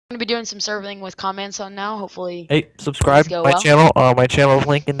gonna be doing some serving with comments on now. Hopefully, Hey, subscribe go my well. channel. My channel's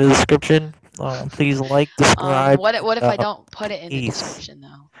link in the description. Please like, subscribe. What if I don't put it in the peace. description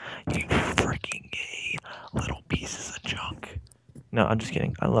though? You freaking gay little pieces of junk. No, I'm just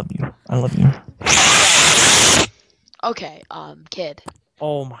kidding. I love you. I love you. Okay, kid.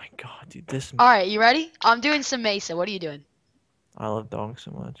 Oh my god, dude, this. All right, you ready? I'm doing some Mesa. What are you doing? I love dogs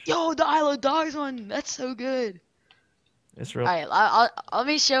so much. Yo, the Isle of Dogs one. That's so good. It's real. All right, I'll let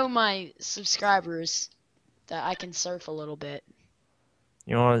me show my subscribers that I can surf a little bit.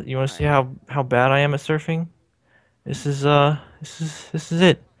 You wanna see how bad I am at surfing? This is it.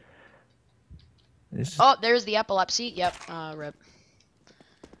 This is... Oh, there's the epilepsy. Yep. Rip.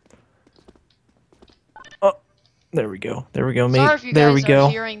 Oh, there we go. There we go, mate. Sorry if you There we guys go. are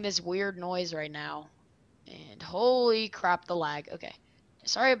hearing this weird noise right now. And holy crap, the lag. Okay.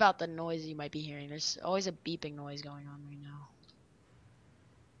 Sorry about the noise you might be hearing. There's always a beeping noise going on right now.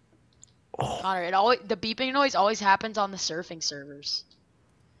 Oh. Connor, the beeping noise always happens on the surfing servers.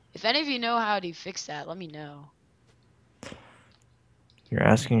 If any of you know how to fix that, let me know. You're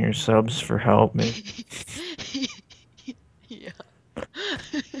asking your subs for help, mate. Yeah.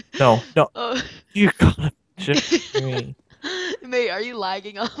 No. Oh. You gotta shit me. Mate, are you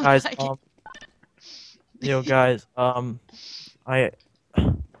lagging? Oh, Guys, lagging. yo guys, I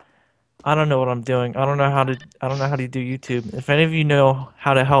don't know what I'm doing. I don't know how to do YouTube. If any of you know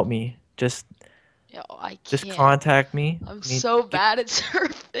how to help me, just Yo, I can't. just contact me. I'm so bad at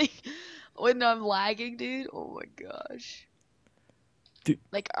surfing when I'm lagging, dude. Oh my gosh. Dude.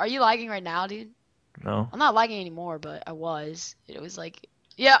 Like, are you lagging right now, dude? No. I'm not lagging anymore, but I was. It was like,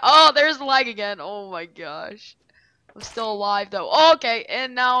 yeah. Oh, there's the lag again. Oh my gosh. I'm still alive though. Oh, okay,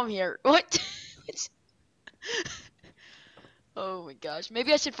 and now I'm here. What? Oh my gosh.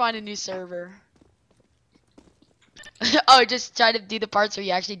 Maybe I should find a new server. Oh, just try to do the parts where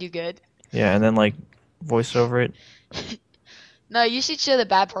you actually do good. Yeah, and then like voice over it. No, you should show the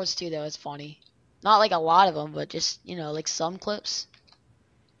bad parts too, though. It's funny. Not like a lot of them, but just, you know, like some clips.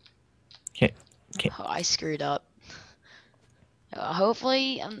 Can't. Oh, I screwed up.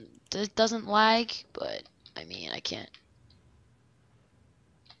 Hopefully, this doesn't lag, but I mean, I can't.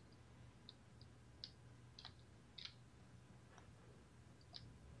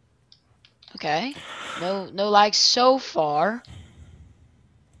 Okay. No lag so far.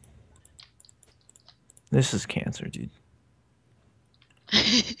 This is cancer, dude.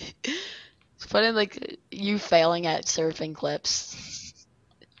 Put in like you failing at surfing clips.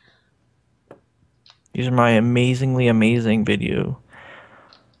 These are my amazingly amazing video.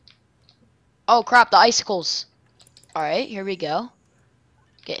 Oh crap, the icicles. Alright, here we go.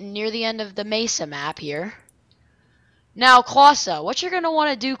 Getting near the end of the Mesa map here. Now, Klossa, what you're gonna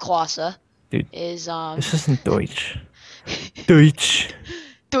want to do, Klossa, dude, is this isn't Deutsch. Deutsch.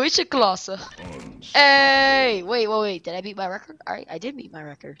 Deutsche Klasse. Hey, wait. Did I beat my record? Alright, I did beat my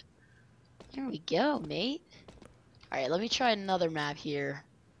record. Here we go, mate. Alright, let me try another map here.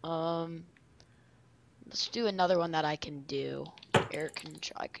 Let's do another one that I can do. Air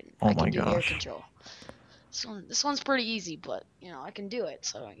control. I can do air control. This one's pretty easy, but you know I can do it.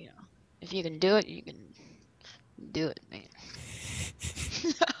 So you know, if you can do it, you can do it, man.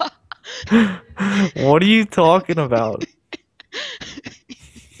 What are you talking about?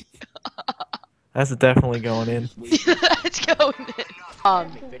 That's definitely going in. Let's go.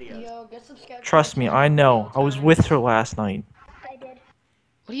 Trust me, I know. I was with her last night. I did.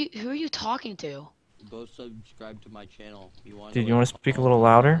 Who are you talking to? Go subscribe to my channel. Dude, you want to speak a little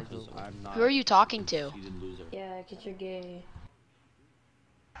louder? Who are you talking to? Yeah, 'cause you're gay.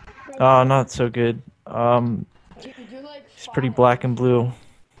 Oh, not so good. He's pretty black and blue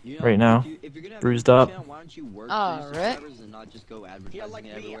right now. Bruised up. Alright.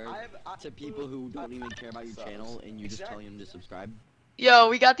 To people who don't even care about your channel and you just telling them to subscribe. Yo,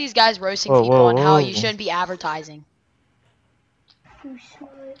 we got these guys roasting people on how you shouldn't be advertising.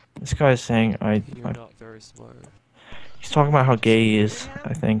 This guy's saying You're not very smart. He's talking about how gay he is,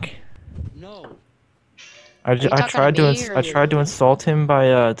 I think. No. I tried to insult him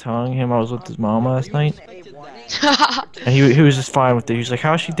by telling him I was with his mom last night. And he was just fine with it. He was like,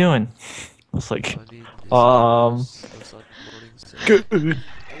 "How's she doing?" I was like, good.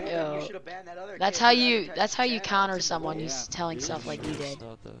 Yo, that's how you counter someone who's telling stuff like you did.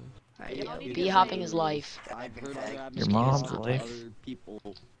 Alright, yo, B-hopping is life. Your mom's life.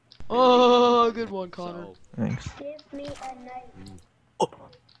 Oh, good one, Connor. Thanks. Give me a knife.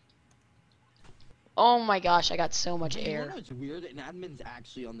 Oh my gosh, I got so much You know air. what's weird? An admin's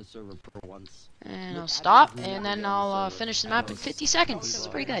actually on the server for once. And I'll stop, and then I'll finish the map in 50 seconds. It's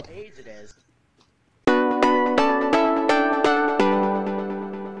pretty good.